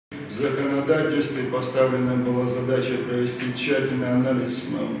законодательстве поставлена была задача провести тщательный анализ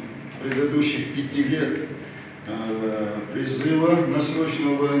предыдущих 5 лет призыва на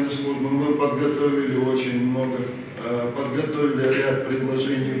срочную военную службу. Мы подготовили очень много, подготовили ряд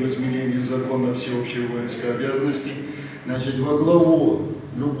предложений в изменении закона всеобщей воинской обязанности. Значит, во главу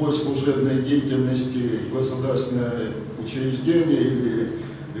любой служебной деятельности государственное учреждение или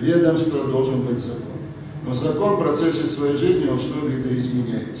ведомство должен быть закон. Но закон в процессе своей жизни он что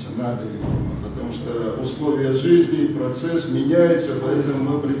видоизменяется, надо его, потому что условия жизни, процесс меняется,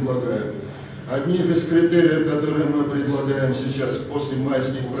 поэтому мы предлагаем. Одних из критериев, которые мы предлагаем сейчас после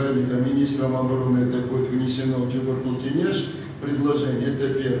майских праздников министром обороны, это будет внесено в Джибуркутинеш предложение, это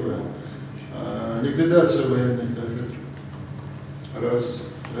первое. Ликвидация военных кафедр. Раз.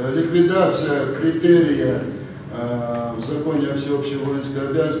 Ликвидация критерия в законе о всеобщей воинской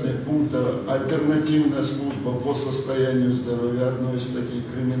обязанности пункта «Альтернативная служба по состоянию здоровья», одной из таких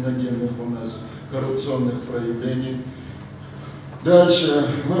криминогенных у нас коррупционных проявлений. Дальше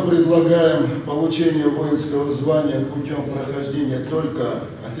мы предлагаем получение воинского звания путем прохождения только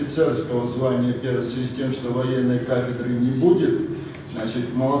офицерского звания, первое, в связи с тем, что военной кафедры не будет.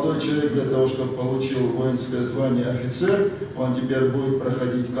 Значит, молодой человек для того, чтобы получил воинское звание офицер, он теперь будет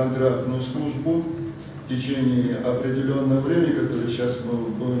проходить контрактную службу в течение определенного времени, которое сейчас мы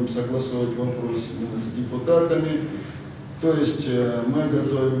будем согласовывать вопрос с депутатами. То есть мы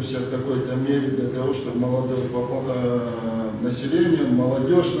готовимся в какой-то мере для того, чтобы молодое население,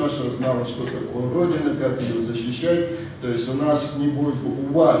 молодежь наша знала, что такое Родина, как ее защищать. То есть у нас не будет,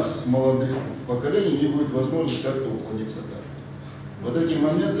 у вас, молодых поколений, не будет возможности как-то уклониться так. Вот эти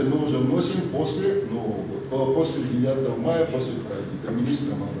моменты мы уже вносим после Нового года, после 9 мая, после праздника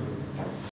министром обороны.